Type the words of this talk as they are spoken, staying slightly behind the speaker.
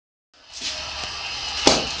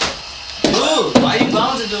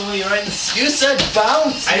bounce it until you're right in the... You said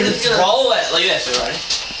bounce. I just throw it like this, you ready?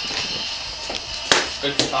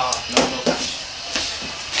 Good. No catch.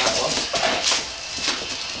 Alright, well.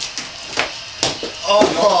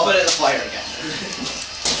 Oh, Put it in the fire again.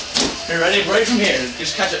 You ready? Right from here.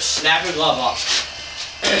 Just catch it. Snap your glove off.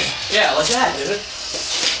 Yeah, like that, dude.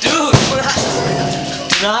 Dude, what do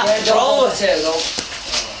not throw it.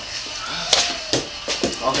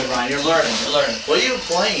 Okay, Ryan, you're learning. You're learning. what are you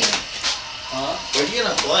playing? Huh? What are you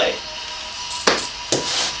gonna play?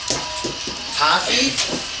 Hockey?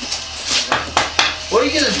 What are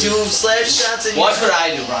you gonna do? Slash shots at Watch what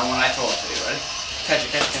I do, Ryan, when I throw it to you. Ready? Catch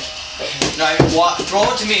it, catch it, catch it. No, I mean, throw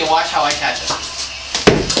it to me and watch how I catch it.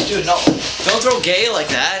 Dude, no. Don't throw gay like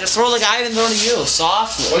that. Just throw it like I've been throwing to you.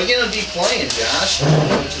 Softly. What are you gonna be playing, Josh?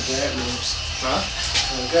 Huh?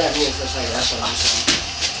 Grab me for a second, that's what I'm saying.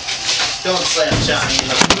 Don't slap shot me.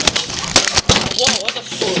 Whoa, what the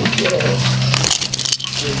fuck?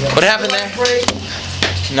 What happened there?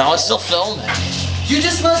 No, it's still filming. You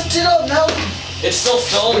just messed it up now. It's still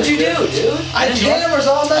filming. What'd you do, dude? I The didn't do it. camera's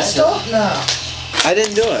all messed up now. I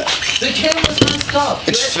didn't do it. The camera's messed up.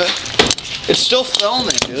 It's still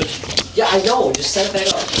filming, dude. Yeah, I know, just set it back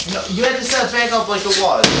up. No, you had to set it back up like it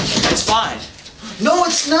was. It's fine. No,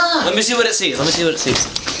 it's not. Let me see what it sees. Let me see what it sees.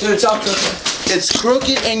 Dude, it's all crooked. It's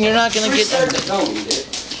crooked and you're not gonna get. No, you did.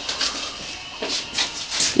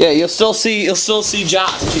 Yeah, you'll still see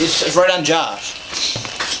Josh. It's right on Josh.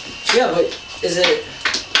 Yeah, but is it...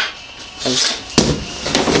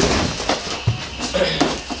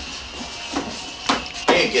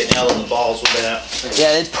 You ain't getting hell in the balls with that.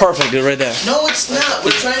 Yeah, it's perfect, dude, right there. No, it's not.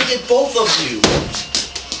 We're trying to get both of you.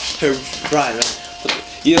 Here, Brian,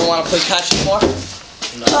 you don't want to play catch anymore?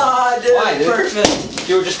 No. Ah, dude, Why, dude? perfect.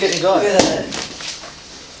 You were just getting Look good. at that.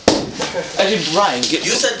 Actually, Brian, get.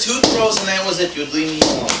 You said 2 throws and that was it. You'd leave me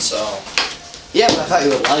alone, so. Yeah, but I thought you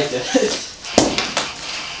would like it.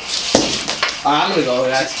 Alright, I'm gonna go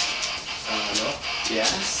next. No.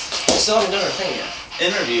 Yes. Still haven't done our thing yet.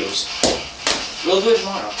 Interviews. We'll do it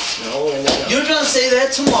tomorrow. No, and then You're gonna say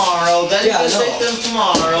that tomorrow, then Yeah, you're gonna say no. them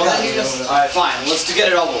tomorrow, Yeah, then you're no, gonna. no. Alright, fine. Let's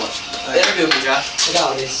get it over with. Interview me, Josh. I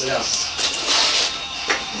got this, I got it.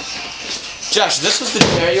 Josh, this was the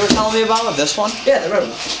chair you were telling me about? This one? Yeah, the red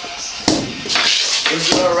one. Let's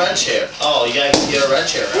do a red chair. Oh, you gotta get a red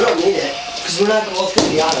chair We out. don't need it, because we're not both gonna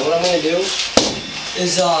be on it. What I'm gonna do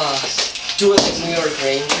is do it like New York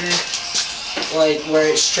Ranger, like where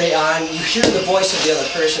it's straight on. You hear the voice of the other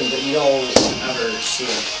person, but you don't ever see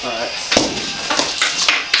them. Alright.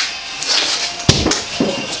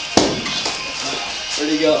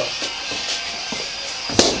 Where'd he go?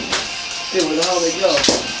 Dude, where the hell did he go?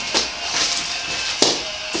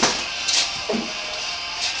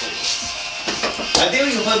 I think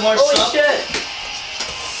we can put more Holy stuff. shit!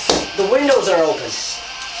 The windows are open.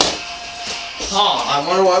 Huh, I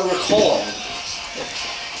wonder why we're cold.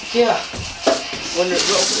 Yeah. Wonder if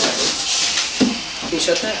open that. Can you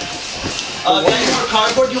shut that? Got any more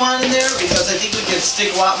cardboard you want in there? Because I think we can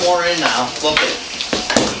stick a lot more in now. Flip it.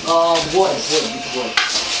 Wood. Get the wood.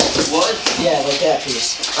 Wood? Yeah, like that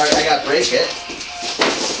piece. Alright, I gotta break it.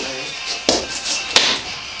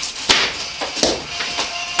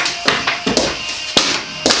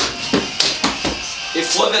 You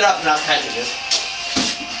flip it up and I'll catch it, dude.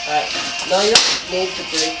 Alright. No, you don't need to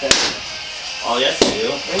break that. Oh, yes, you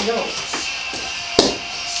do. There you go.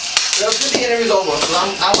 Let's get the interviews over with, 'cause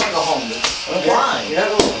I want to go home, dude. Why? You're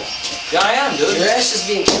not going. Yeah, I am, dude. Your ass is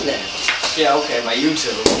being kidnapped. Yeah, okay, by you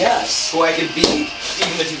two. Yes. Who I could beat,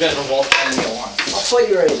 even if you guys were both playing me at once. I'll fight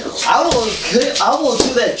you right now. I will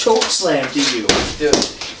do that choke slam to you. Dude,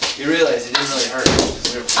 you realize it didn't really hurt.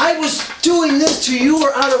 I was doing this to you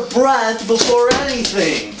were out of breath before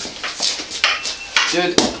anything.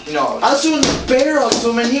 Dude, no. I was doing the bear hug to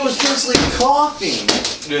him and he was basically coughing.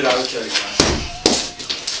 Dude, I would kill you, man.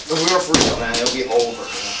 If we were for real, man, it would be over.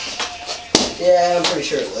 Yeah, I'm pretty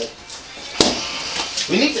sure it would.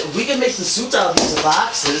 We can make the suits out of these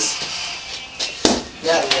boxes.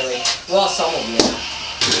 Not really. Well, some of them,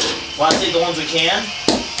 yeah. Want to take the ones we can?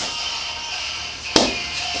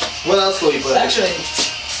 What else will you put? Actually,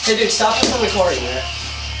 hey dude, stop us from recording, man.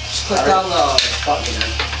 Just click down the button there.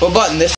 What button? This?